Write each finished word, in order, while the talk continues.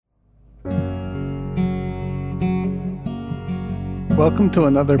Welcome to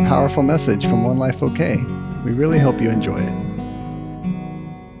another powerful message from One Life OK. We really hope you enjoy it.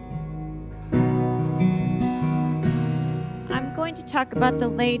 I'm going to talk about the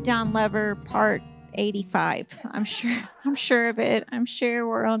laid down lever part 85. I'm sure of it. I'm sure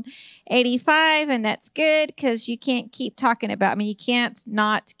we're on 85, and that's good because you can't keep talking about me. You can't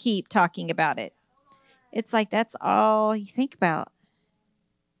not keep talking about it. It's like that's all you think about.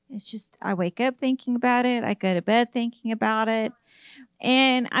 It's just I wake up thinking about it. I go to bed thinking about it.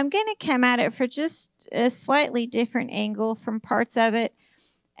 And I'm going to come at it for just a slightly different angle from parts of it.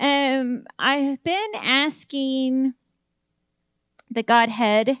 I've been asking the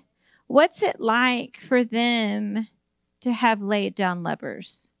Godhead, what's it like for them to have laid down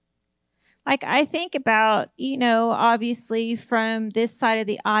levers? Like I think about, obviously from this side of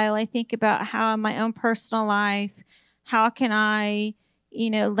the aisle, I think about how in my own personal life, how can I,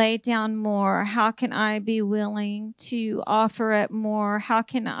 lay down more? How can I be willing to offer up more? How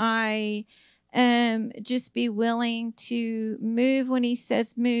can I just be willing to move when he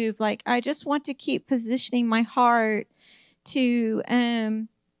says move? Like I just want to keep positioning my heart to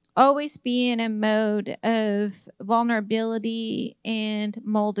always be in a mode of vulnerability and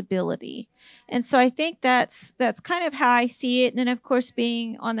moldability. And so I think that's kind of how I see it. And then, of course,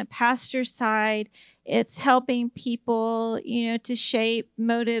 being on the pastor side, it's helping people, to shape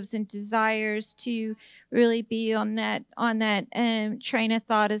motives and desires to really be on that train of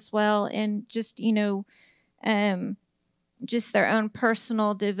thought as well. And just, just their own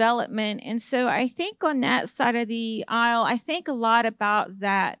personal development. And so I think on that side of the aisle, I think a lot about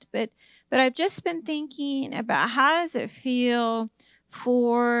that. But I've just been thinking about how does it feel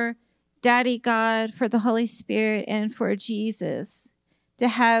for Daddy God, for the Holy Spirit, and for Jesus to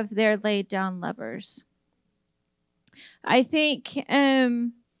have their laid down levers. I think,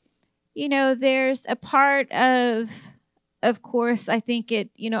 there's a part of course, I think it,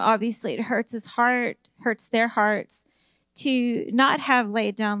 obviously it hurts his heart, hurts their hearts to not have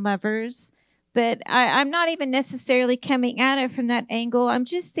laid down levers, but I'm not even necessarily coming at it from that angle. I'm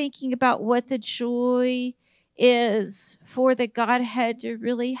just thinking about what the joy is for the Godhead to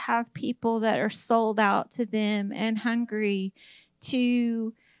really have people that are sold out to them and hungry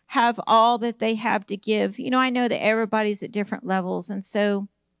to have all that they have to give. I know that everybody's at different levels, and so,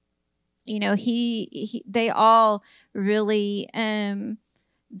 they all really,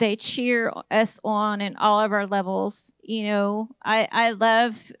 they cheer us on in all of our levels. I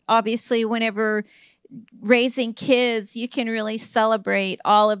love, obviously, whenever raising kids, you can really celebrate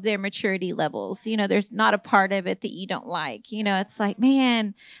all of their maturity levels. There's not a part of it that you don't like. It's like,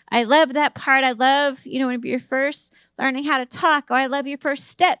 man, I love that part. I love, when you're first learning how to talk. Oh, I love your first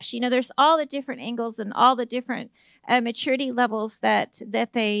steps. There's all the different angles and all the different maturity levels that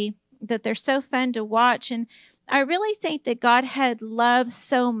they're so fun to watch. And I really think that Godhead loves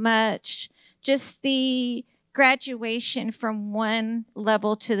so much just the graduation from one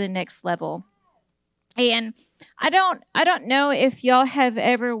level to the next level. And I don't know if y'all have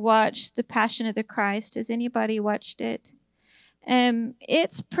ever watched The Passion of the Christ. Has anybody watched it?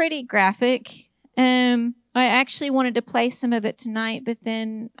 It's pretty graphic. I actually wanted to play some of it tonight, but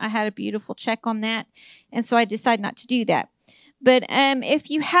then I had a beautiful check on that, and so I decided not to do that. But if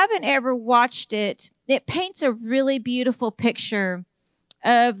you haven't ever watched it, it paints a really beautiful picture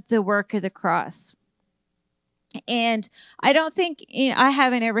of the work of the cross. And I don't think, I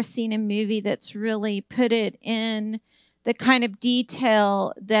haven't ever seen a movie that's really put it in the kind of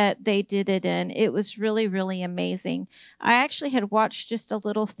detail that they did it in. It was really, really amazing. I actually had watched just a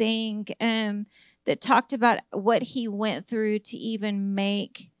little thing that talked about what he went through to even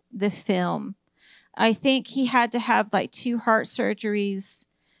make the film. I think he had to have like 2 heart surgeries.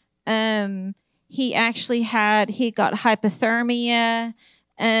 He got hypothermia.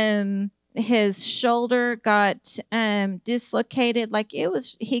 His shoulder got dislocated.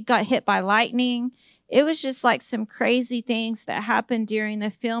 He got hit by lightning. It was just like some crazy things that happened during the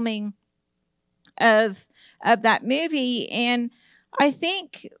filming of that movie. And I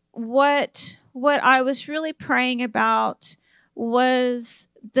think what I was really praying about was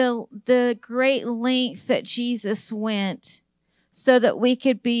the great length that Jesus went so that we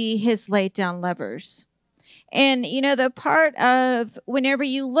could be his laid down levers. And, the part of whenever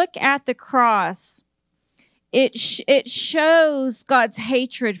you look at the cross, it shows God's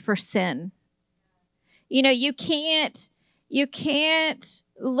hatred for sin. You can't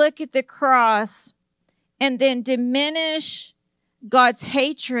look at the cross and then diminish God's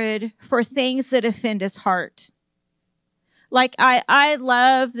hatred for things that offend his heart. Like, I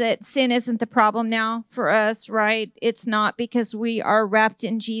love that sin isn't the problem now for us, right? It's not, because we are wrapped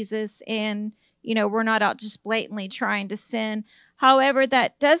in Jesus and, we're not out just blatantly trying to sin. However,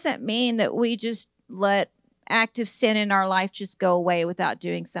 that doesn't mean that we just let active sin in our life just go away without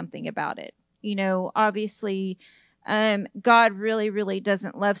doing something about it. Obviously, God really, really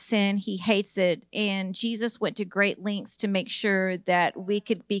doesn't love sin. He hates it. And Jesus went to great lengths to make sure that we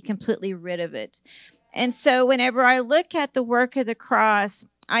could be completely rid of it. And so whenever I look at the work of the cross,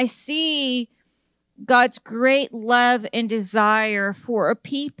 I see God's great love and desire for a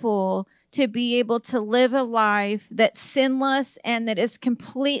people to be able to live a life that's sinless and that is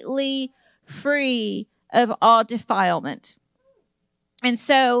completely free of all defilement. And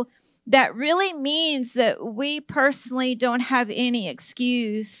so that really means that we personally don't have any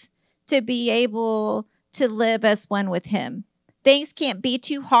excuse to be able to live as one with him. Things can't be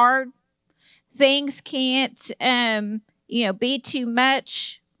too hard. Things can't, be too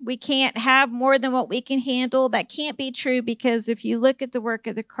much. We can't have more than what we can handle. That can't be true, because if you look at the work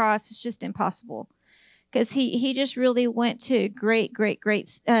of the cross, it's just impossible. Because he just really went to great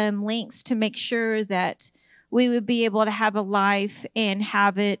lengths to make sure that we would be able to have a life and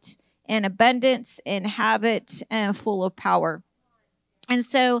have it in abundance and have it full of power. And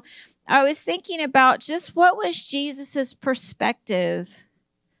so I was thinking about just what was Jesus's perspective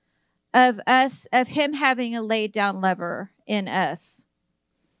of us, of him having a laid down lover in us.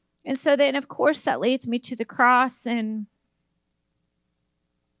 And so then, of course, that leads me to the cross, and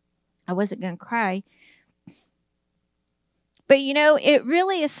I wasn't going to cry. But, it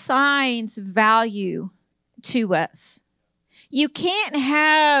really assigns value to us. You can't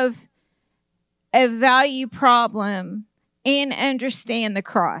have a value problem and understand the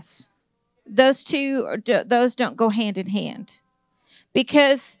cross. Those don't go hand in hand,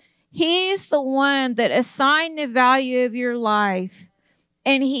 because he's the one that assigned the value of your life,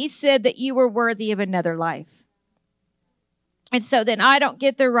 and he said that you were worthy of another life. And so then I don't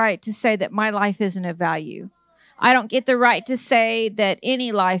get the right to say that my life isn't of value. I don't get the right to say that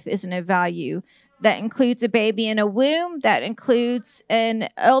any life isn't of value. That includes a baby in a womb. That includes an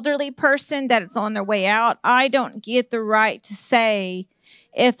elderly person that is on their way out. I don't get the right to say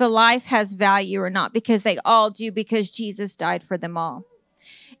if a life has value or not, because they all do, because Jesus died for them all.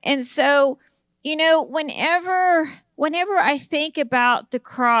 And so, whenever I think about the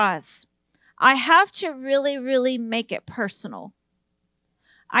cross, I have to really, really make it personal.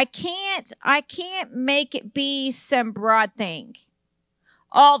 I can't make it be some broad thing.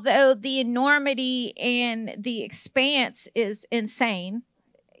 Although the enormity and the expanse is insane.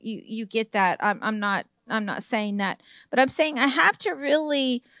 You get that. I'm not saying that, but I'm saying I have to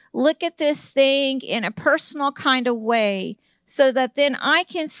really look at this thing in a personal kind of way, so that then I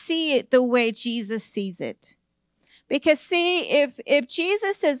can see it the way Jesus sees it. Because see, if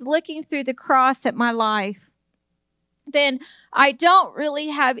Jesus is looking through the cross at my life, then I don't really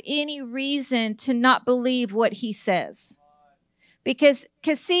have any reason to not believe what he says. Because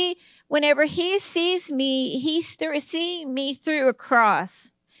see, whenever he sees me, he's seeing me through a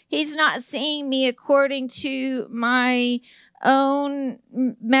cross. He's not seeing me according to my own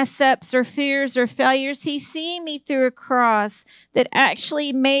mess ups or fears or failures. He's seeing me through a cross that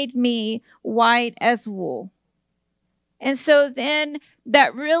actually made me white as wool. And so then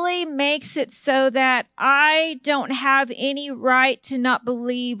that really makes it so that I don't have any right to not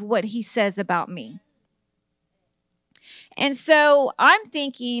believe what he says about me. And so I'm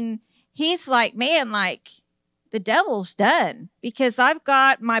thinking, he's like, man, like, the devil's done, because I've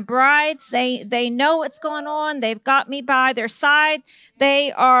got my brides. They know what's going on. They've got me by their side.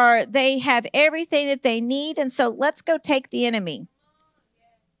 They have everything that they need. And so let's go take the enemy.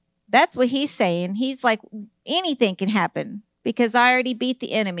 That's what he's saying. He's like, anything can happen, because I already beat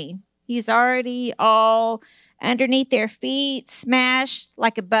the enemy. He's already all underneath their feet, smashed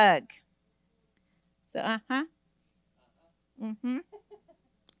like a bug. So,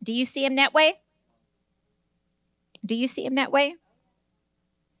 Do you see him that way? Do you see him that way?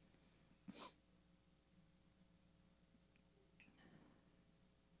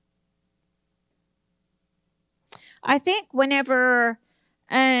 I think whenever,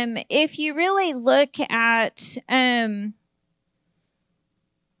 if you really look at,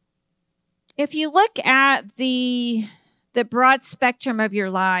 the broad spectrum of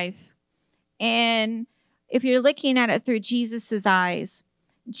your life, and if you're looking at it through Jesus's eyes,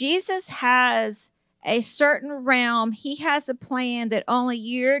 Jesus has a certain realm. He has a plan that only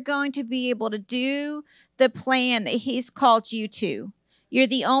you're going to be able to do the plan that he's called you to. You're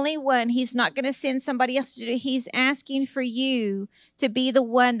the only one. He's not going to send somebody else to do it. He's asking for you to be the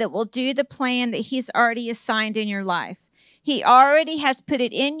one that will do the plan that he's already assigned in your life. He already has put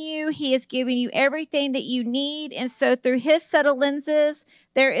it in you. He has given you everything that you need. And so through his set of lenses,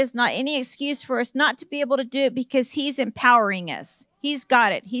 there is not any excuse for us not to be able to do it because he's empowering us. He's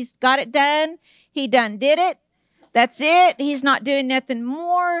got it. He's got it done. He done did it. That's it. He's not doing nothing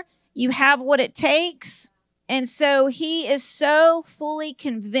more. You have what it takes. And so he is so fully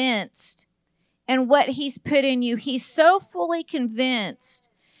convinced in what he's put in you. He's so fully convinced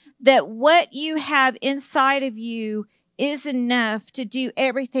that what you have inside of you is enough to do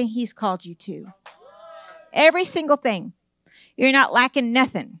everything he's called you to. Every single thing. You're not lacking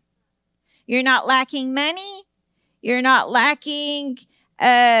nothing. You're not lacking money. You're not lacking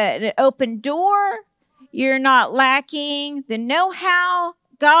an open door. You're not lacking the know-how.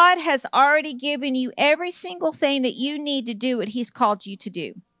 God has already given you every single thing that you need to do what he's called you to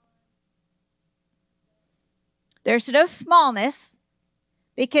do. There's no smallness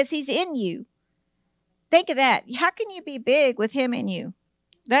because he's in you. Think of that. How can you be big with him in you?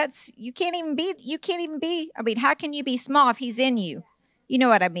 You can't even be, how can you be small if he's in you? You know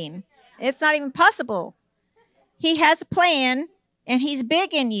what I mean? It's not even possible. He has a plan and he's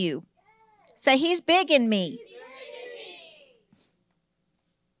big in you. Say, he's big in me.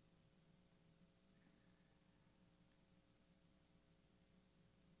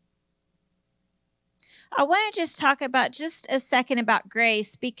 I want to just talk about just a second about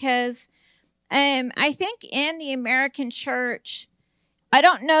grace because I think in the American church, I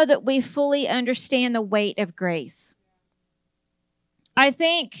don't know that we fully understand the weight of grace. I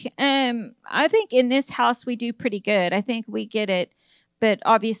think in this house we do pretty good. I think we get it. But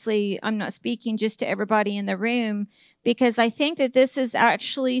obviously, I'm not speaking just to everybody in the room because I think that this is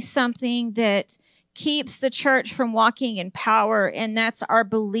actually something that keeps the church from walking in power, and that's our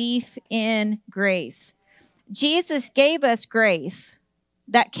belief in grace. Jesus gave us grace.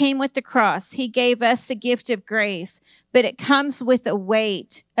 That came with the cross. He gave us the gift of grace, but it comes with a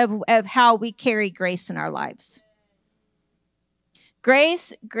weight of how we carry grace in our lives.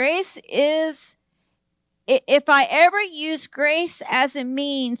 Grace is, if I ever use grace as a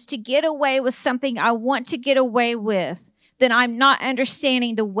means to get away with something I want to get away with, then I'm not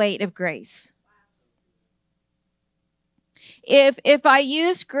understanding the weight of grace. If I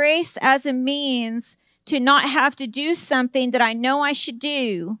use grace as a means to not have to do something that I know I should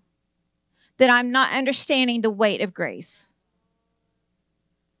do, then I'm not understanding the weight of grace.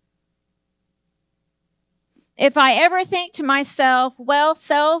 If I ever think to myself, well,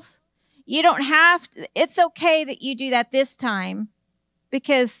 self, you don't have to, it's okay that you do that this time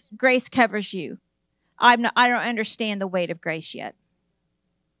because grace covers you. I don't understand the weight of grace yet.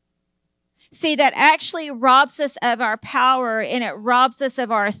 See, that actually robs us of our power and it robs us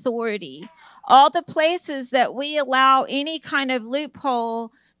of our authority. All the places that we allow any kind of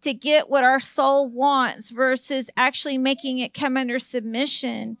loophole to get what our soul wants versus actually making it come under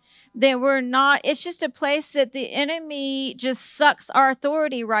submission, then we're not, it's just a place that the enemy just sucks our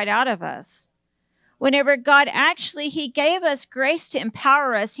authority right out of us. Whenever God actually, he gave us grace to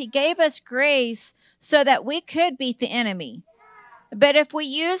empower us. He gave us grace so that we could beat the enemy. But if we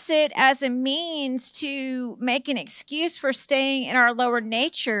use it as a means to make an excuse for staying in our lower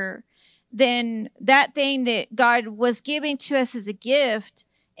nature, then that thing that God was giving to us as a gift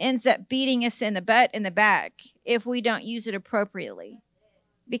ends up beating us in the butt in the back if we don't use it appropriately,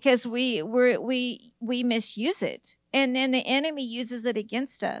 because we misuse it, and then the enemy uses it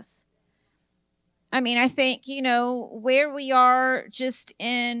against us. I mean, I think, where we are just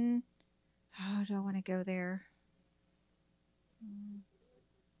in, I don't want to go there.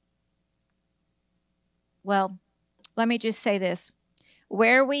 Well, let me just say this.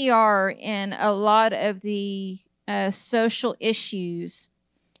 Where we are in a lot of the social issues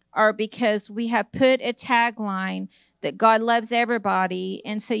are because we have put a tagline that God loves everybody,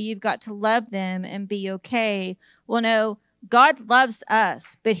 and so you've got to love them and be okay. Well, no, God loves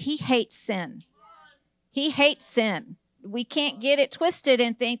us, but he hates sin. He hates sin. We can't get it twisted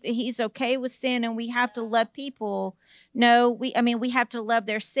and think that he's okay with sin and we have to love people. No, we have to love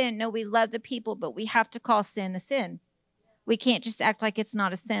their sin. No, we love the people, but we have to call sin a sin. We can't just act like it's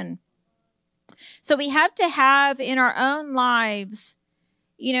not a sin. So we have to have in our own lives,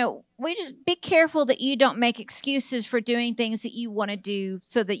 we just be careful that you don't make excuses for doing things that you want to do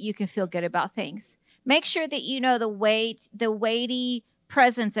so that you can feel good about things. Make sure that you know the weighty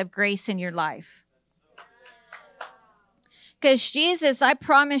presence of grace in your life. Because Jesus, I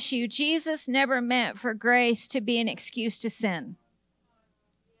promise you, Jesus never meant for grace to be an excuse to sin.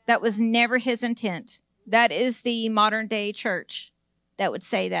 That was never his intent. That is the modern day church that would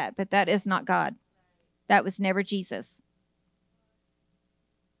say that, but that is not God. That was never Jesus.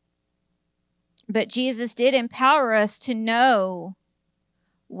 But Jesus did empower us to know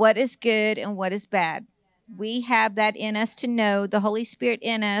what is good and what is bad. We have that in us to know, the Holy Spirit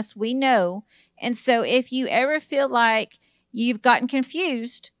in us, we know. And so if you ever feel like you've gotten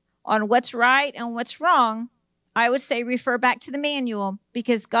confused on what's right and what's wrong, I would say refer back to the manual,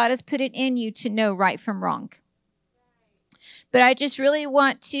 because God has put it in you to know right from wrong. But I just really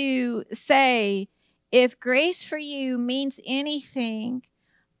want to say, if grace for you means anything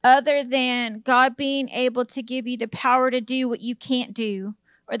other than God being able to give you the power to do what you can't do,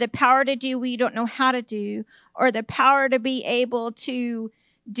 or the power to do what you don't know how to do, or the power to be able to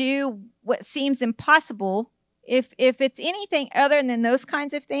do what seems impossible, if it's anything other than those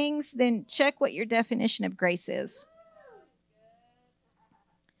kinds of things, then check what your definition of grace is.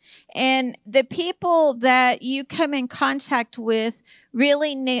 And the people that you come in contact with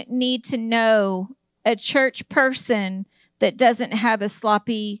really need to know a church person that doesn't have a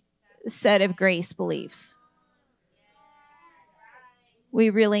sloppy set of grace beliefs. We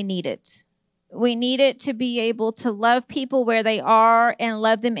really need it. We need it to be able to love people where they are and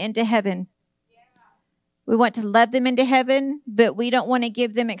love them into heaven. We want to love them into heaven, but we don't want to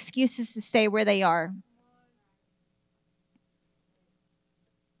give them excuses to stay where they are.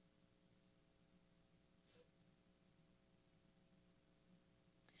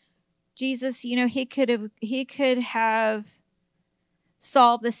 Jesus, he could have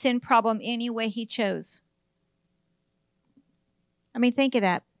solved the sin problem any way he chose. I mean, think of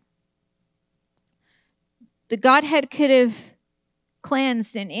that. The Godhead could have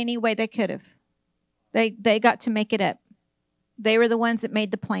cleansed in any way they could have. They got to make it up. They were the ones that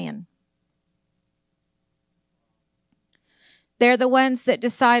made the plan. They're the ones that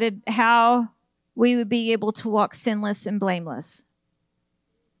decided how we would be able to walk sinless and blameless.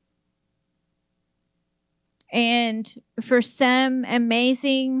 And for some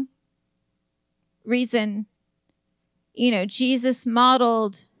amazing reason, Jesus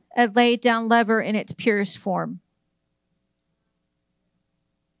modeled a laid down lover in its purest form.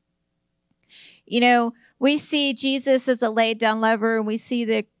 We see Jesus as a laid down lover, and we see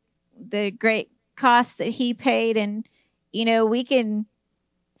the great cost that he paid. And, we can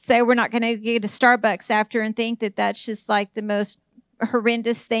say we're not going to get to Starbucks after and think that that's just like the most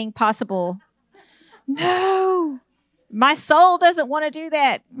horrendous thing possible. No, my soul doesn't want to do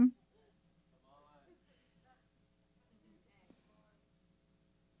that.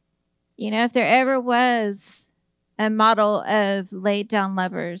 If there ever was a model of laid down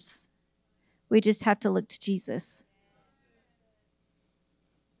lovers, we just have to look to Jesus.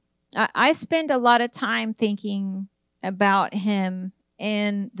 I spend a lot of time thinking about him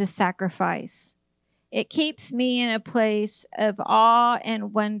and the sacrifice. It keeps me in a place of awe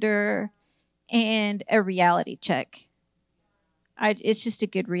and wonder and a reality check. It's just a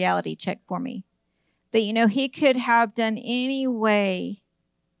good reality check for me. That, he could have done any way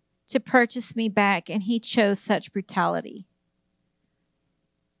to purchase me back, and he chose such brutality.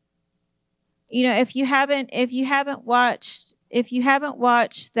 If you haven't watched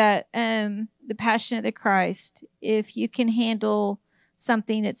that, The Passion of the Christ, if you can handle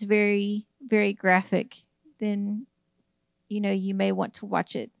something that's very, very graphic, then, you may want to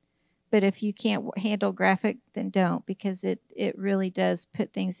watch it. But if you can't handle graphic, then don't, because it really does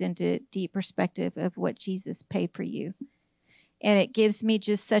put things into deep perspective of what Jesus paid for you. And it gives me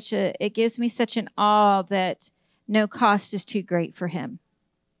such an awe that no cost is too great for him.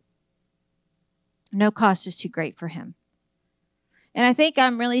 No cost is too great for him. And I think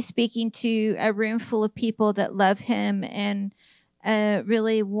I'm really speaking to a room full of people that love him and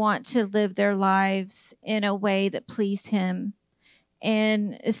really want to live their lives in a way that please him.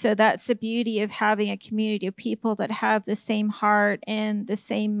 And so that's the beauty of having a community of people that have the same heart and the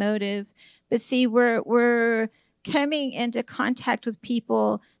same motive. But see, we're coming into contact with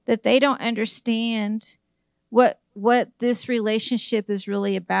people that they don't understand what this relationship is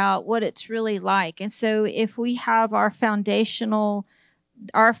really about, what it's really like. And so if we have our foundational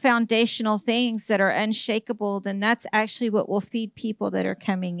things that are unshakable, then that's actually what will feed people that are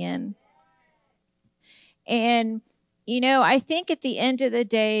coming in. And I think at the end of the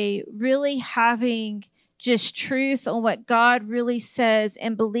day, really having just truth on what God really says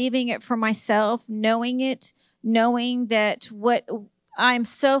and believing it for myself, knowing that what I'm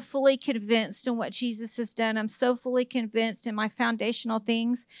so fully convinced in what Jesus has done, I'm so fully convinced in my foundational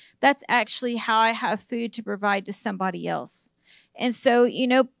things, that's actually how I have food to provide to somebody else. And so,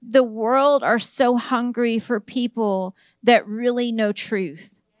 the world are so hungry for people that really know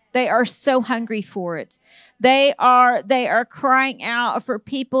truth. They are so hungry for it. They are crying out for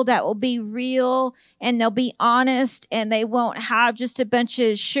people that will be real and they'll be honest and they won't have just a bunch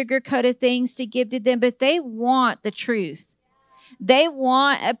of sugar-coated things to give to them, but they want the truth. They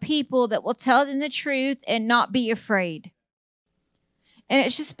want a people that will tell them the truth and not be afraid. And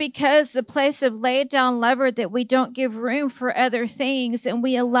it's just because the place of laid down lever that we don't give room for other things and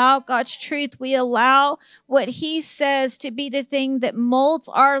we allow God's truth. We allow what he says to be the thing that molds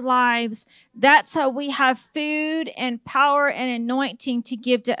our lives. That's how we have food and power and anointing to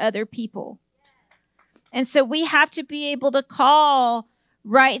give to other people. And so we have to be able to call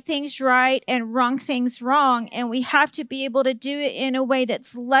right things right and wrong things wrong. And we have to be able to do it in a way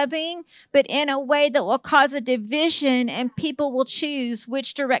that's loving, but in a way that will cause a division and people will choose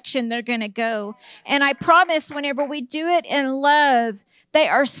which direction they're going to go. And I promise whenever we do it in love, they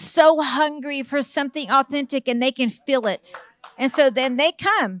are so hungry for something authentic and they can feel it. And so then they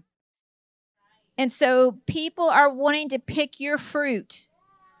come. And so people are wanting to pick your fruit.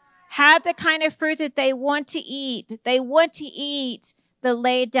 Have the kind of fruit that they want to eat. They want to eat the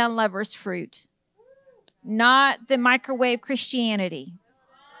laid down lover's fruit, not the microwave Christianity.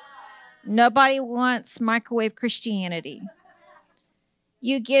 Nobody wants microwave Christianity.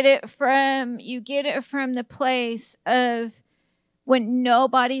 You get it from the place of when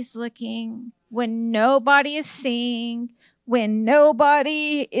nobody's looking, when nobody is seeing, when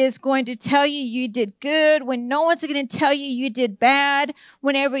nobody is going to tell you you did good, when no one's going to tell you you did bad,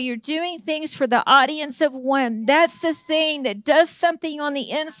 whenever you're doing things for the audience of one, that's the thing that does something on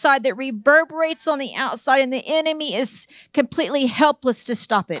the inside that reverberates on the outside, and the enemy is completely helpless to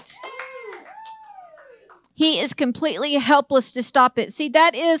stop it. He is completely helpless to stop it. See,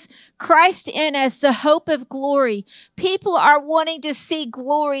 that is Christ in us, the hope of glory. People are wanting to see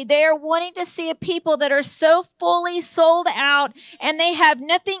glory. They are wanting to see a people that are so fully sold out and they have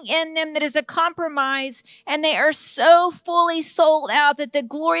nothing in them that is a compromise. And they are so fully sold out that the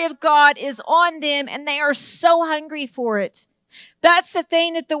glory of God is on them and they are so hungry for it. That's the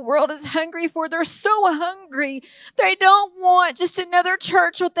thing that the world is hungry for. They're so hungry. They don't want just another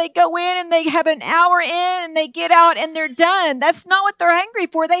church where they go in and they have an hour in and they get out and they're done. That's not what they're hungry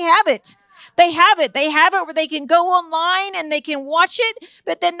for. They have it. They have it. They have it where they can go online and they can watch it,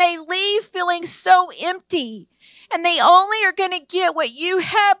 but then they leave feeling so empty. And they only are going to get what you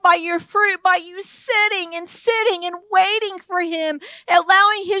have by your fruit, by you sitting and waiting for him,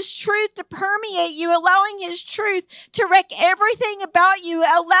 allowing his truth to permeate you, allowing his truth to wreck everything about you,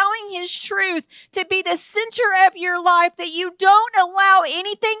 allowing his truth to be the center of your life, that you don't allow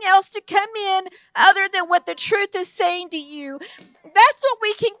anything else to come in other than what the truth is saying to you. That's what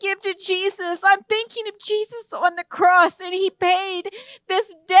we can give to Jesus. I'm thinking of Jesus on the cross, and he paid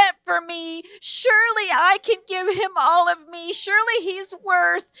this debt for me. Surely I can give him all of me. Surely he's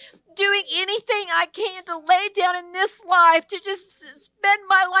worth doing anything I can to lay down in this life, to just spend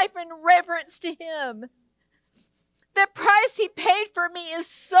my life in reverence to him. The price he paid for me is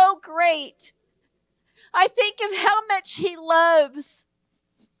so great. I think of how much he loves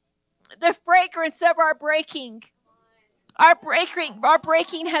the fragrance of our breaking. Our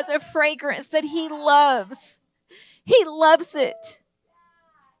breaking has a fragrance that he loves. He loves it.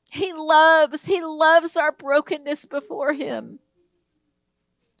 He loves our brokenness before him.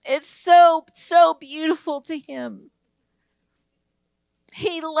 It's so beautiful to him.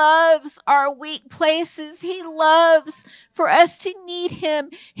 He loves our weak places. He loves for us to need him.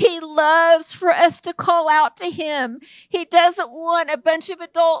 He loves for us to call out to him. He doesn't want a bunch of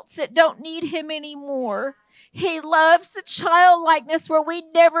adults that don't need him anymore. He loves the childlikeness where we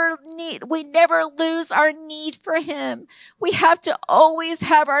never lose our need for him. We have to always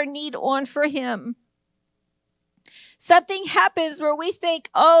have our need on for him. Something happens where we think,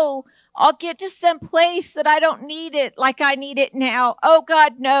 oh, I'll get to some place that I don't need it like I need it now. Oh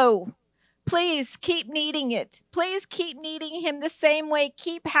God, no. Please keep needing it. Please keep needing him the same way.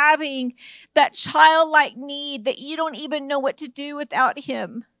 Keep having that childlike need that you don't even know what to do without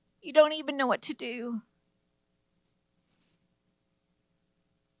him. You don't even know what to do.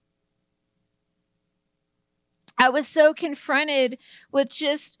 I was so confronted with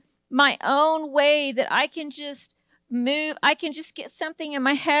just my own way that I can just move. I can just get something in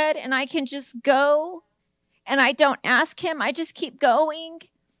my head and I can just go, and I don't ask him. I just keep going.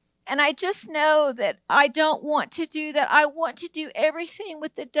 And I just know that I don't want to do that. I want to do everything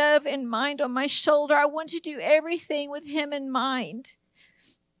with the dove in mind on my shoulder. I want to do everything with him in mind.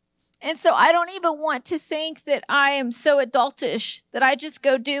 And so I don't even want to think that I am so adultish that I just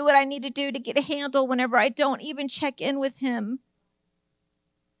go do what I need to do to get a handle whenever I don't even check in with him.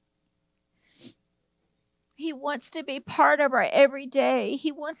 He wants to be part of our everyday.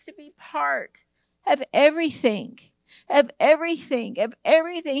 He wants to be part of everything, of everything, of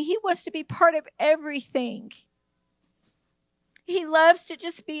everything. He wants to be part of everything. He loves to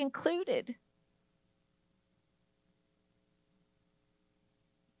just be included.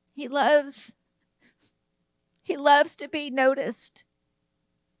 He loves to be noticed.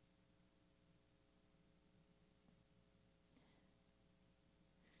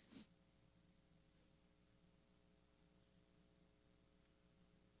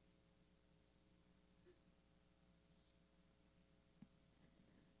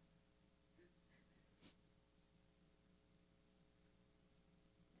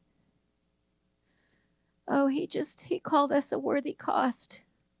 Oh, he called us a worthy cost.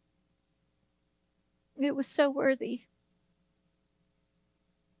 It was so worthy.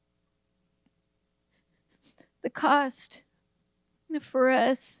 The cost for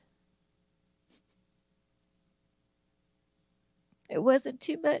us, it wasn't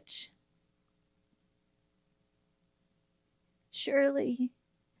too much. Surely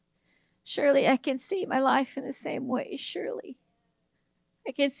I can see my life in the same way. Surely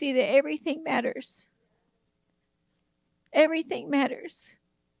I can see that everything matters. Everything matters.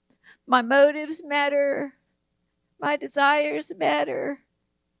 My motives matter. My desires matter.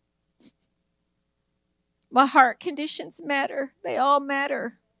 My heart conditions matter. They all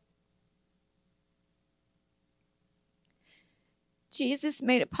matter. Jesus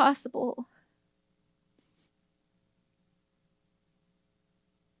made it possible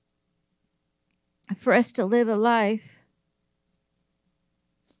for us to live a life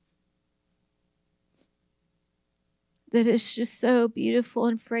that is just so beautiful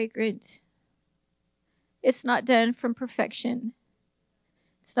and fragrant. It's not done from perfection.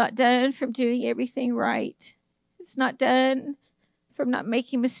 It's not done from doing everything right. It's not done from not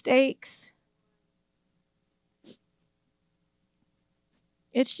making mistakes.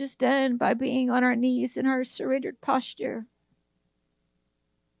 It's just done by being on our knees in our surrendered posture.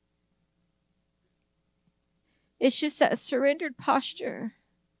 It's just that surrendered posture.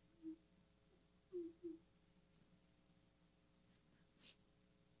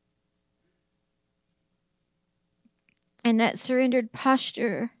 And that surrendered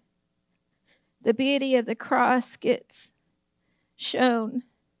posture, the beauty of the cross gets shown.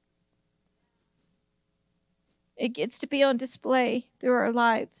 It gets to be on display through our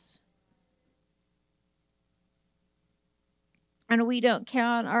lives. And we don't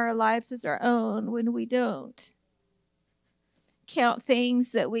count our lives as our own when we don't count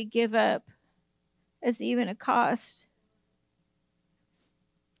things that we give up as even a cost.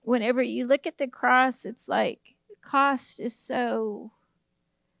 Whenever you look at the cross, it's like the cost is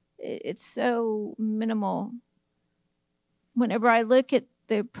it's so minimal. Whenever I look at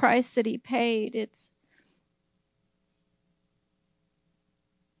the price that he paid, it's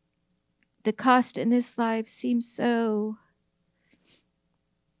the cost in this life seems so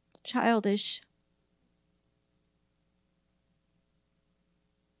childish.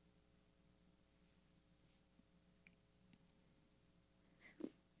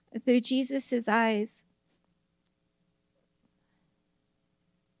 Through Jesus' eyes,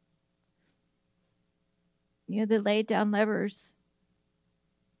 the laid down lovers,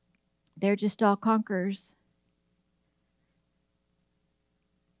 they're just all conquerors.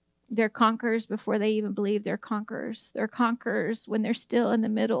 They're conquerors before they even believe they're conquerors. They're conquerors when they're still in the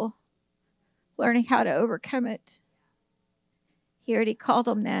middle, learning how to overcome it. He already called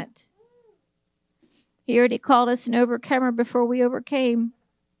them that. He already called us an overcomer before we overcame.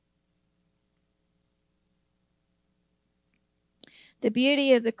 The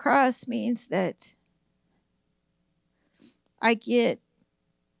beauty of the cross means that I get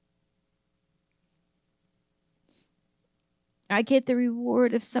the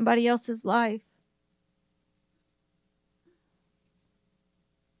reward of somebody else's life.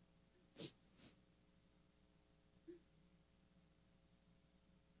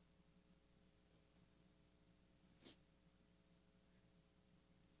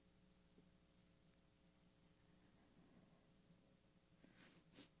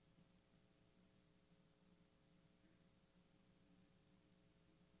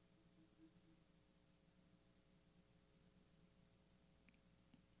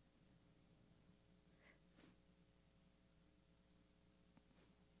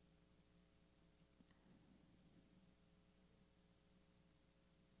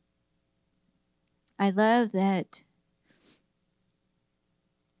 I love that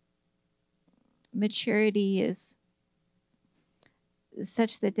maturity is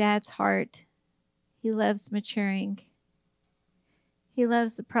such the dad's heart. He loves maturing. He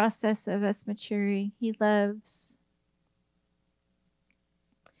loves the process of us maturing. He loves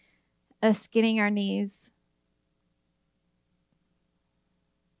us getting our knees.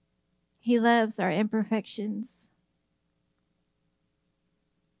 He loves our imperfections.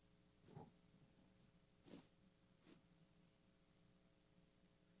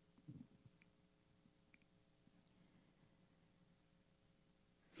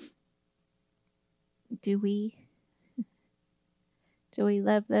 Do we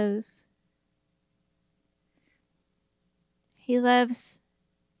love those? He loves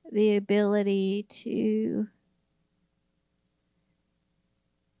the ability to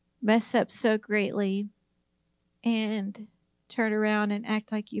mess up so greatly and turn around and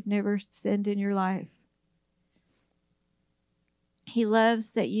act like you've never sinned in your life. He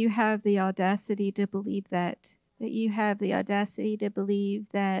loves that you have the audacity to believe that you have the audacity to believe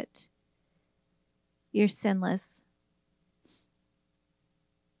that you're sinless.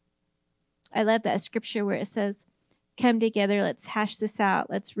 I love that scripture where it says, come together, let's hash this out,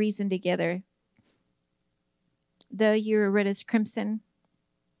 let's reason together. Though you are red as crimson,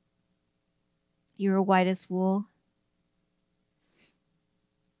 you are white as wool.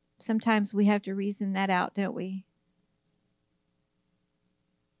 Sometimes we have to reason that out, don't we?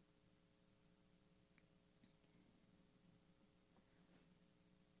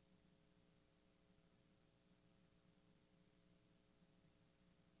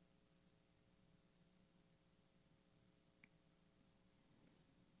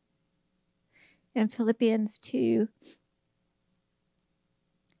 In Philippians 2,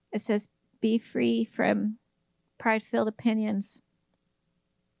 it says, be free from pride-filled opinions,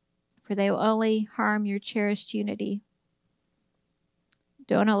 for they will only harm your cherished unity.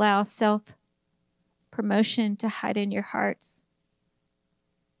 Don't allow self-promotion to hide in your hearts,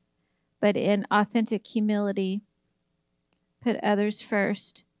 but in authentic humility, put others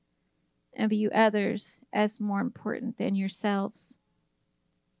first and view others as more important than yourselves.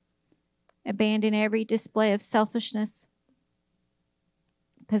 Abandon every display of selfishness.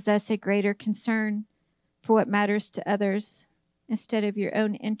 Possess a greater concern for what matters to others instead of your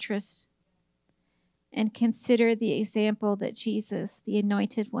own interests. And consider the example that Jesus, the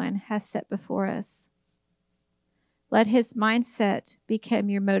Anointed One, has set before us. Let his mindset become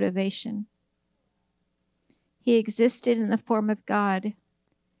your motivation. He existed in the form of God,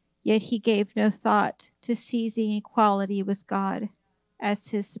 yet he gave no thought to seizing equality with God as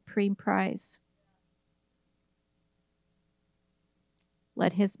his supreme prize.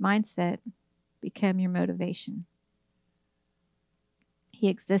 Let his mindset become your motivation. He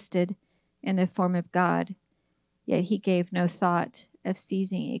existed in the form of God, yet he gave no thought of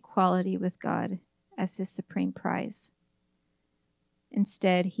seizing equality with God as his supreme prize.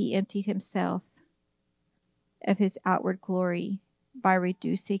 Instead, he emptied himself of his outward glory by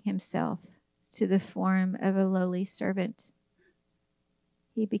reducing himself to the form of a lowly servant.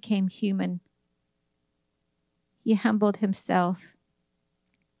 He became human. He humbled himself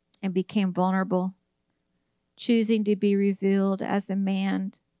and became vulnerable, choosing to be revealed as a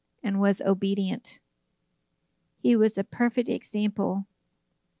man, and was obedient. He was a perfect example,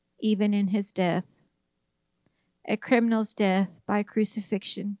 even in his death, a criminal's death by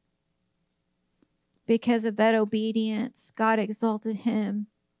crucifixion. Because of that obedience, God exalted him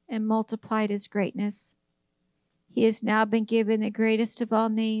and multiplied his greatness. He has now been given the greatest of all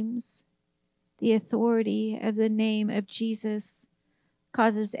names. The authority of the name of Jesus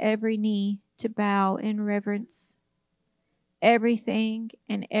causes every knee to bow in reverence. Everything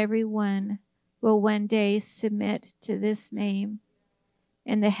and everyone will one day submit to this name,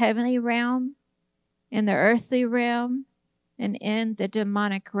 in the heavenly realm, in the earthly realm, and in the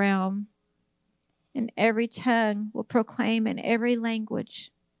demonic realm. And every tongue will proclaim in every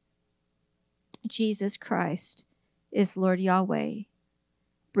language, Jesus Christ is Lord Yahweh,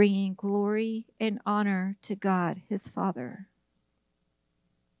 bringing glory and honor to God his Father.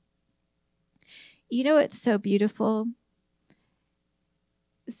 You know, it's so beautiful.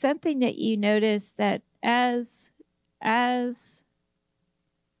 Something that you notice that as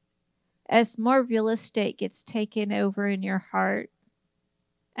more real estate gets taken over in your heart,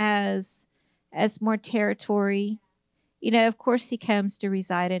 as more territory, you know, of course he comes to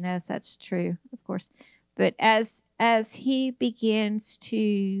reside in us. That's true, of course. But as he begins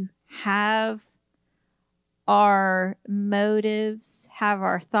to have our motives, have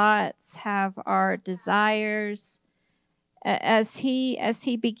our thoughts, have our desires, as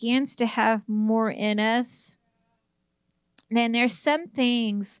he begins to have more in us, then there's some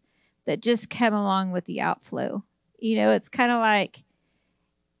things that just come along with the outflow. You know, it's kind of like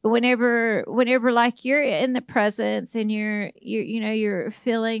whenever like you're in the presence and you're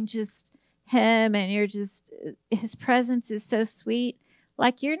feeling just him, and you're just, his presence is so sweet.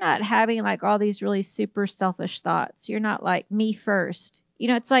 Like, you're not having like all these really super selfish thoughts. You're not like, me first.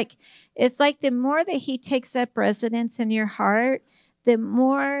 It's like the more that he takes up residence in your heart, the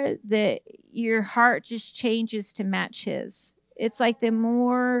more that your heart just changes to match his. It's like the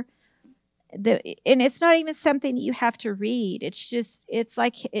more and it's not even something you have to read. It's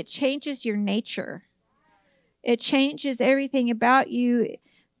like it changes your nature. It changes everything about you.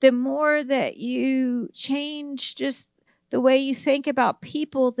 The more that you change just the way you think about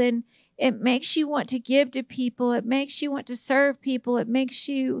people, then it makes you want to give to people. It makes you want to serve people. It makes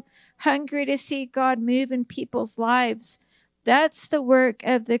you hungry to see God move in people's lives. That's the work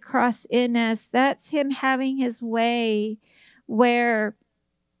of the cross in us. That's him having his way, where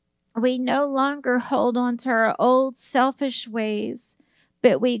we no longer hold on to our old selfish ways,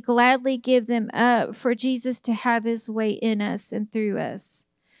 but we gladly give them up for Jesus to have his way in us and through us.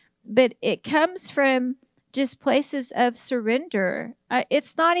 But it comes from just places of surrender.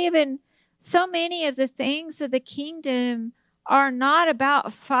 It's not even, so many of the things of the kingdom are not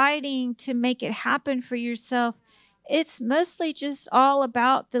about fighting to make it happen for yourself. It's mostly just all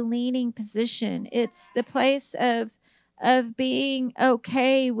about the leaning position. It's the place of being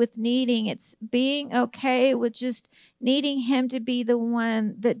okay with needing. It's being okay with just needing him to be the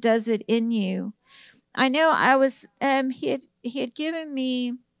one that does it in you. I know I was he had given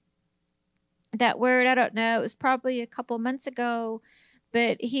me that word. I don't know, it was probably a couple months ago,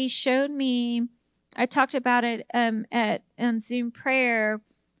 but he showed me, I talked about it on Zoom prayer,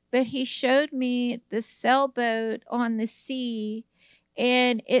 but he showed me the sailboat on the sea,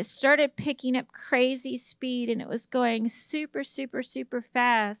 and it started picking up crazy speed, and it was going super, super, super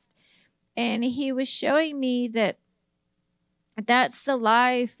fast. And he was showing me that that's the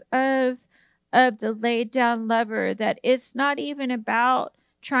life of the laid down lover, that it's not even about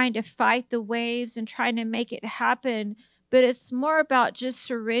trying to fight the waves and trying to make it happen, but it's more about just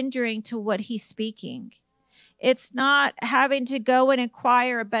surrendering to what he's speaking. It's not having to go and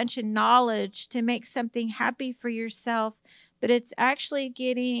acquire a bunch of knowledge to make something happy for yourself, but it's actually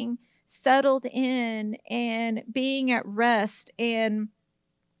getting settled in and being at rest and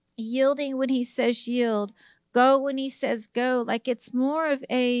yielding when he says yield, go when he says go. Like, it's more of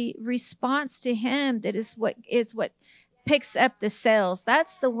a response to him that is what picks up the sails.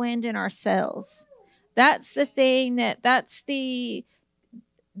 That's the wind in our sails. That's the thing that's the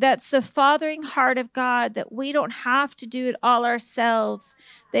fathering heart of God, that we don't have to do it all ourselves,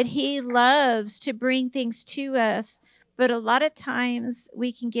 that he loves to bring things to us. But a lot of times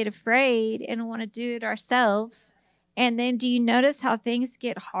we can get afraid and want to do it ourselves. And then do you notice how things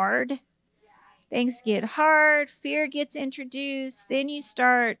get hard? Things get hard, fear gets introduced, then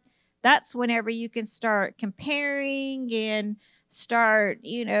that's whenever you can start comparing and start,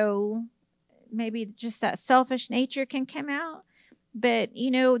 maybe just that selfish nature can come out. But,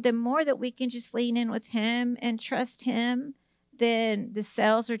 the more that we can just lean in with him and trust him, then the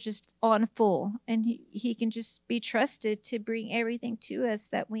sails are just on full, and he can just be trusted to bring everything to us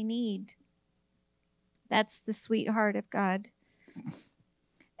that we need. That's the sweetheart of God.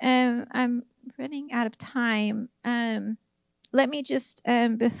 I'm running out of time. Let me just,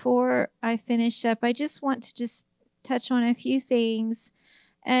 before I finish up, I just want to just touch on a few things.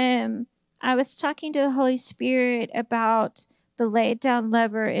 I was talking to the Holy Spirit about the laid down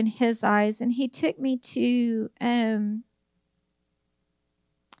lover in his eyes, and he took me to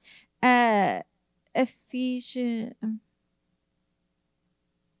Ephesians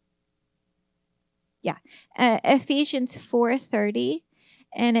 4:30.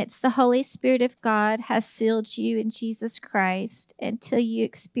 And it's the Holy Spirit of God has sealed you in Jesus Christ until you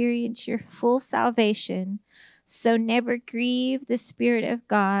experience your full salvation. So never grieve the Spirit of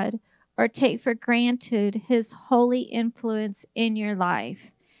God or take for granted his holy influence in your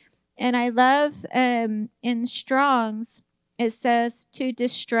life. And I love in Strong's, it says to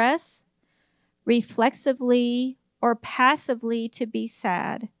distress, reflexively or passively to be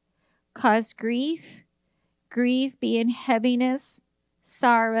sad, cause grief being heaviness,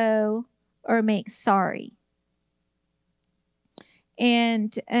 sorrow, or make sorry.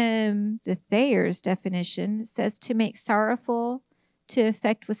 And the Thayer's definition says to make sorrowful, to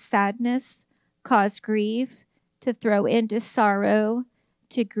affect with sadness, cause grief, to throw into sorrow,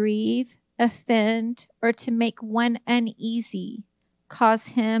 to grieve, offend, or to make one uneasy, cause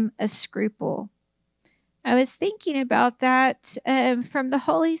him a scruple. I was thinking about that from the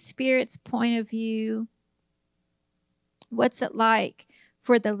Holy Spirit's point of view. What's it like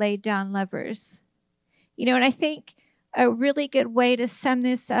for the laid down lovers? And I think a really good way to sum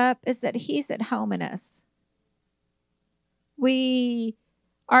this up is that he's at home in us. We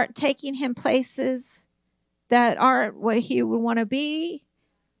aren't taking him places that aren't what he would want to be.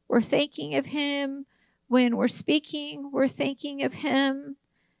 We're thinking of him. When we're speaking, we're thinking of him.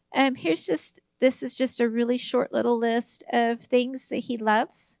 This is just a really short little list of things that he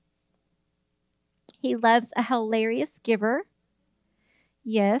loves. He loves a hilarious giver.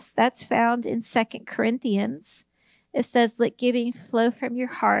 Yes, that's found in 2 Corinthians. It says, let giving flow from your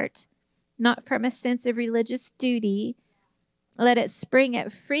heart, not from a sense of religious duty. Let it spring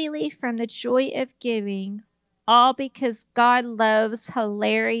up freely from the joy of giving, all because God loves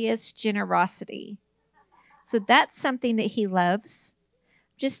hilarious generosity. So that's something that he loves.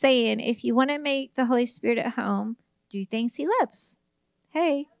 Just saying, if you want to make the Holy Spirit at home, do things he loves.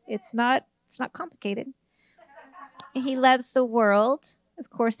 Hey, it's not complicated. He loves the world. Of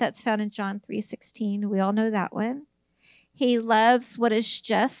course, that's found in John 3:16. We all know that one. He loves what is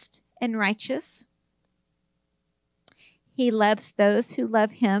just and righteous. He loves those who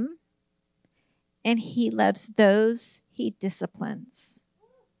love him. And he loves those he disciplines.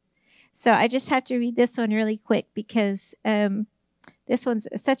 So I just have to read this one really quick because this one's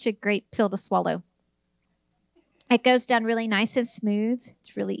such a great pill to swallow. It goes down really nice and smooth.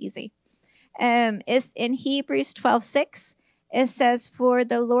 It's really easy. It's in Hebrews 12:6. It says, for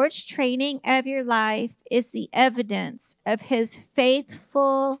the Lord's training of your life is the evidence of his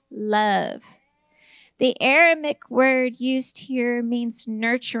faithful love. The Aramaic word used here means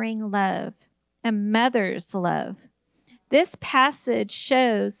nurturing love, a mother's love. This passage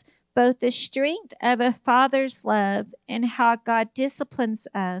shows both the strength of a father's love and how God disciplines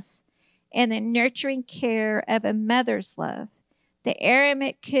us, and the nurturing care of a mother's love. The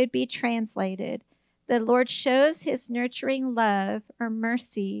Aramaic could be translated, the Lord shows his nurturing love or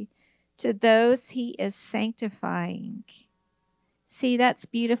mercy to those he is sanctifying. See, that's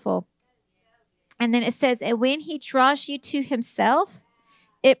beautiful. And then it says, and when he draws you to himself,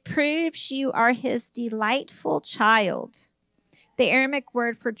 it proves you are his delightful child. The Aramaic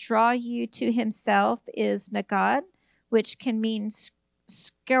word for draw you to himself is nagad, which can mean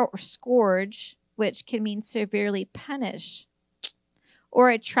scourge, which can mean severely punish, or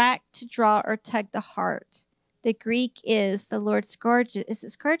attract, to draw, or tug the heart. The Greek is the Lord scourges. Is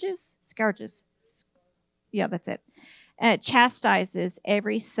it scourges? Scourges. Yeah, that's it. Chastises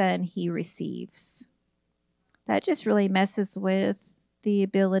every son he receives. That just really messes with the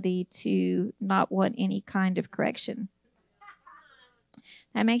ability to not want any kind of correction.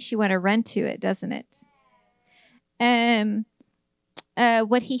 That makes you want to run to it, doesn't it?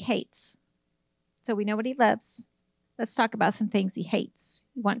 What he hates. So we know what he loves. Let's talk about some things he hates.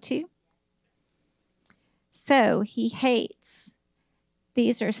 You want to? So he hates.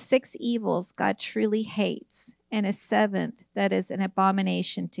 These are 6 evils God truly hates, and a 7th that is an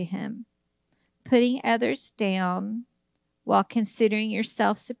abomination to him. Putting others down while considering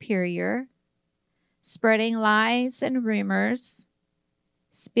yourself superior, spreading lies and rumors,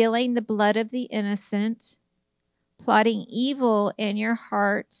 spilling the blood of the innocent, plotting evil in your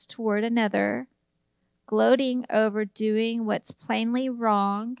hearts toward another, gloating over doing what's plainly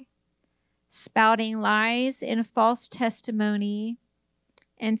wrong, spouting lies and false testimony,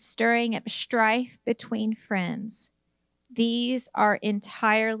 and stirring up strife between friends. These are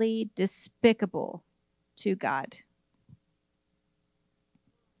entirely despicable to God.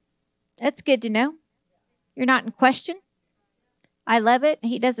 That's good to know. You're not in question. I love it.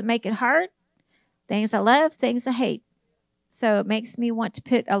 He doesn't make it hard. Things I love, things I hate. So it makes me want to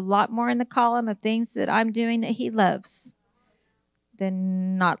put a lot more in the column of things that I'm doing that he loves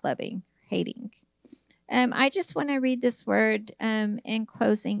than not loving, hating. I just want to read this word in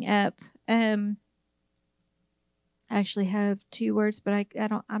closing up. I actually have 2 words, but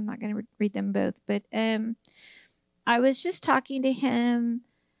I'm not going to read them both. But I was just talking to him.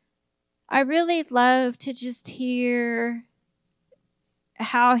 I really love to just hear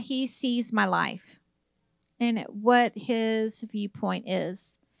how he sees my life and what his viewpoint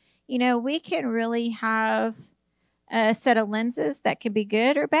is. You know, we can really have a set of lenses that can be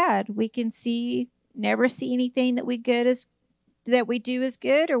good or bad. We can never see anything that we do as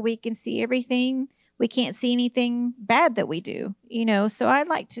good, or we can see everything. We can't see anything bad that we do, you know. So I'd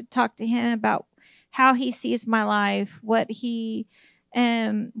like to talk to him about how he sees my life, what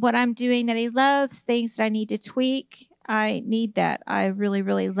I'm doing that he loves, things that I need to tweak. I need that. I really,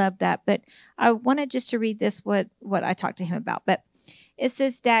 really love that. But I wanted just to read this, what I talked to him about. But it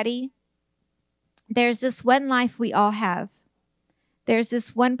says, Daddy, there's this one life we all have. There's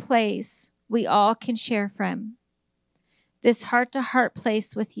this one place we all can share from. This heart-to-heart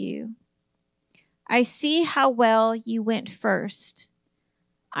place with you. I see how well you went first.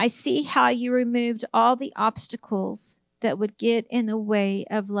 I see how you removed all the obstacles that would get in the way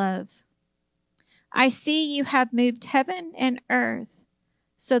of love. I see you have moved heaven and earth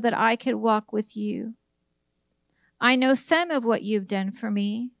so that I could walk with you. I know some of what you've done for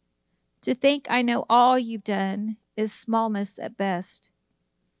me. To think I know all you've done is smallness at best.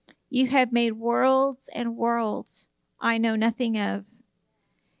 You have made worlds and worlds I know nothing of.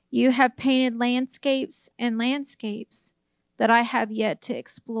 You have painted landscapes and landscapes that I have yet to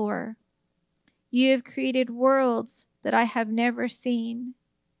explore. You have created worlds that I have never seen,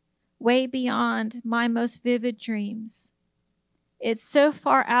 way beyond my most vivid dreams. It's so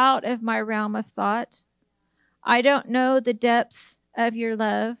far out of my realm of thought. I don't know the depths of your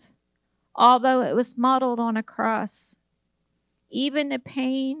love, although it was modeled on a cross. Even the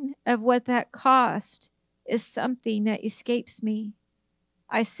pain of what that cost is something that escapes me.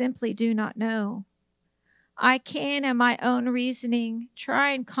 I simply do not know. I can, in my own reasoning,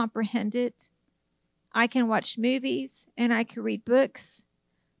 try and comprehend it. I can watch movies and I can read books,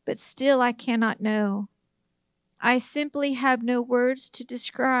 but still I cannot know. I simply have no words to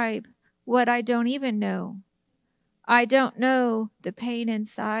describe what I don't even know. I don't know the pain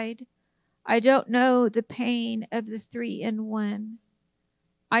inside. I don't know the pain of the 3 in 1.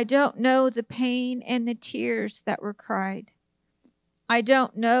 I don't know the pain and the tears that were cried. I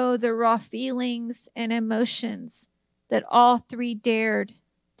don't know the raw feelings and emotions that all 3 dared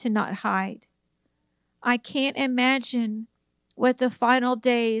to not hide. I can't imagine what the final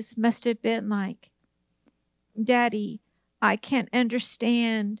days must have been like. Daddy, I can't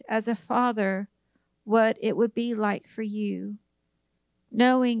understand as a father what it would be like for you,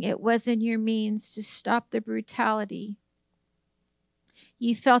 knowing it was in your means to stop the brutality.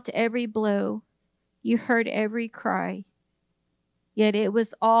 You felt every blow, you heard every cry, yet it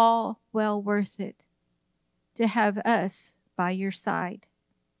was all well worth it to have us by your side.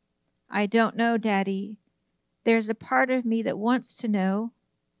 I don't know, Daddy. There's a part of me that wants to know.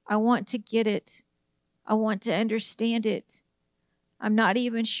 I want to get it. I want to understand it. I'm not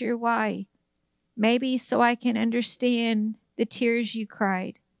even sure why. Maybe so I can understand the tears you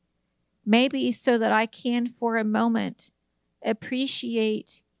cried. Maybe so that I can, for a moment,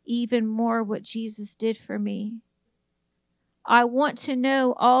 appreciate even more what Jesus did for me. I want to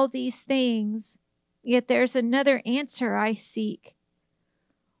know all these things, yet there's another answer I seek.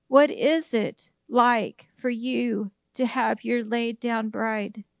 What is it like for you to have your laid down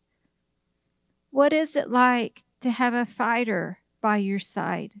bride? What is it like to have a fighter by your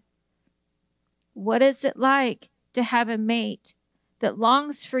side? What is it like to have a mate that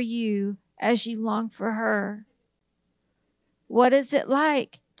longs for you as you long for her? What is it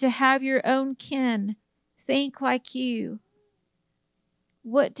like to have your own kin think like you?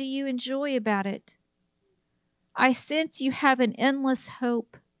 What do you enjoy about it? I sense you have an endless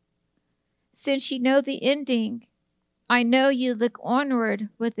hope. Since you know the ending, I know you look onward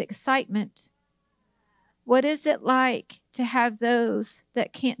with excitement. What is it like to have those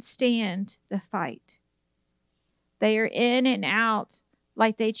that can't stand the fight? They are in and out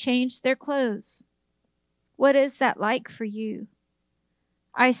like they changed their clothes. What is that like for you?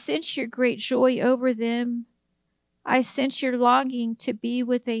 I sense your great joy over them. I sense your longing to be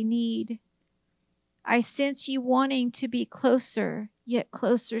what they need. I sense you wanting to be closer, yet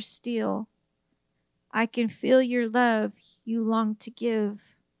closer still. I can feel your love you long to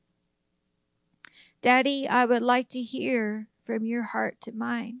give. Daddy, I would like to hear from your heart to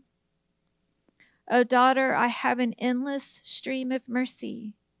mine. Oh, daughter, I have an endless stream of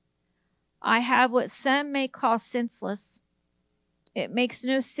mercy. I have what some may call senseless. It makes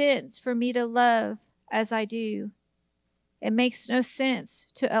no sense for me to love as I do. It makes no sense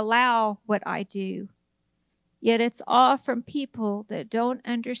to allow what I do. Yet it's all from people that don't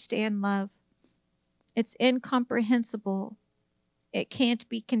understand love. It's incomprehensible. It can't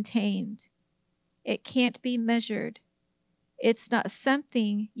be contained. It can't be measured. It's not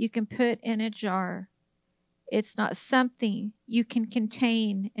something you can put in a jar. It's not something you can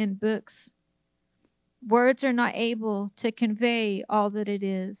contain in books. Words are not able to convey all that it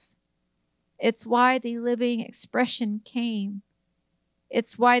is. It's why the living expression came.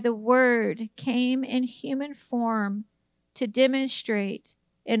 It's why the Word came in human form to demonstrate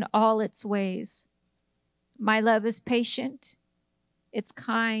in all its ways. My love is patient. It's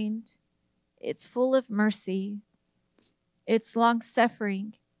kind. It's full of mercy. It's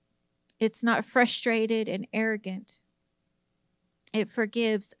long-suffering. It's not frustrated and arrogant. It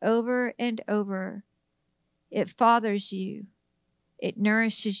forgives over and over. It fathers you. It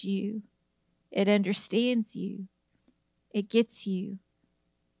nourishes you. It understands you. It gets you.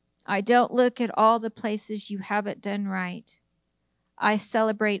 I don't look at all the places you haven't done right. I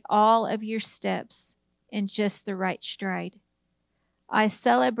celebrate all of your steps in just the right stride. I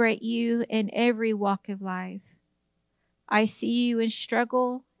celebrate you in every walk of life. I see you in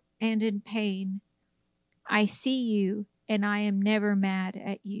struggle and in pain. I see you, and I am never mad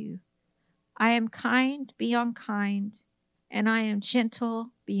at you. I am kind beyond kind, and I am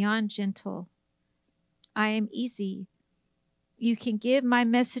gentle beyond gentle. I am easy. You can give my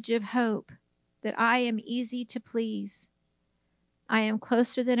message of hope that I am easy to please. I am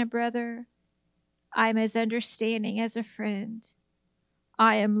closer than a brother. I am as understanding as a friend.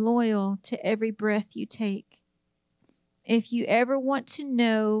 I am loyal to every breath you take. If you ever want to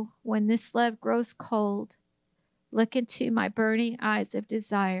know when this love grows cold, look into my burning eyes of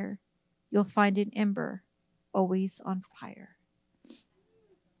desire. You'll find an ember always on fire.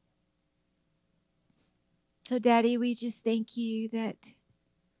 So, Daddy, we just thank you that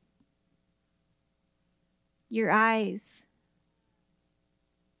your eyes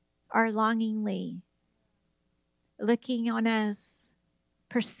are longingly looking on us,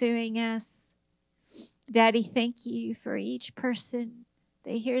 pursuing us. Daddy, thank you for each person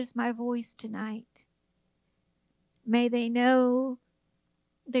that hears my voice tonight. May they know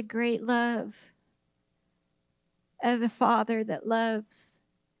the great love of a Father that loves.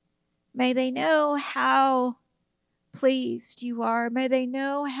 May they know how pleased you are. May they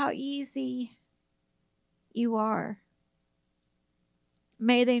know how easy you are.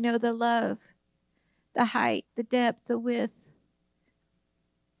 May they know the love, the height, the depth, the width.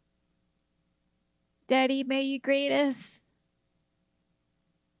 Daddy, may you grant us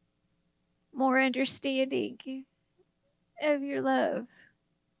more understanding of your love.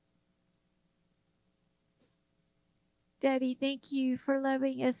 Daddy, thank you for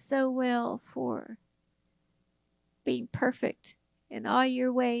loving us so well, for being perfect in all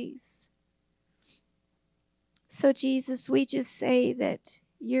your ways. So, Jesus, we just say that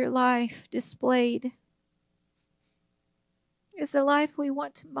your life displayed is a life we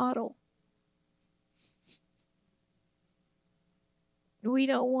want to model. We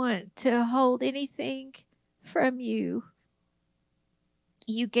don't want to hold anything from you.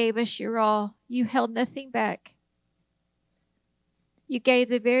 You gave us your all. You held nothing back. You gave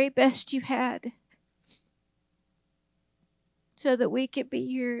the very best you had so that we could be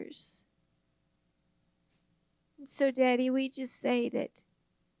yours. And so, Daddy, we just say that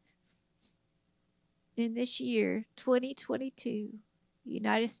in this year, 2022,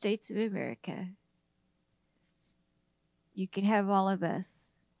 United States of America, you can have all of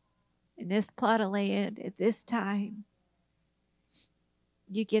us in this plot of land at this time.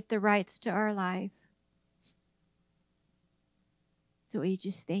 You get the rights to our life. So we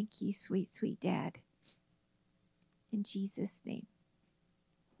just thank you, sweet, sweet Dad. In Jesus' name,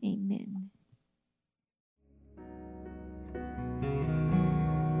 amen.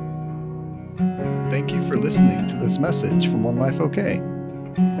 Thank you for listening to this message from One Life OK.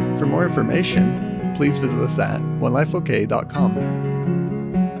 For more information, please visit us at onelifeok.com.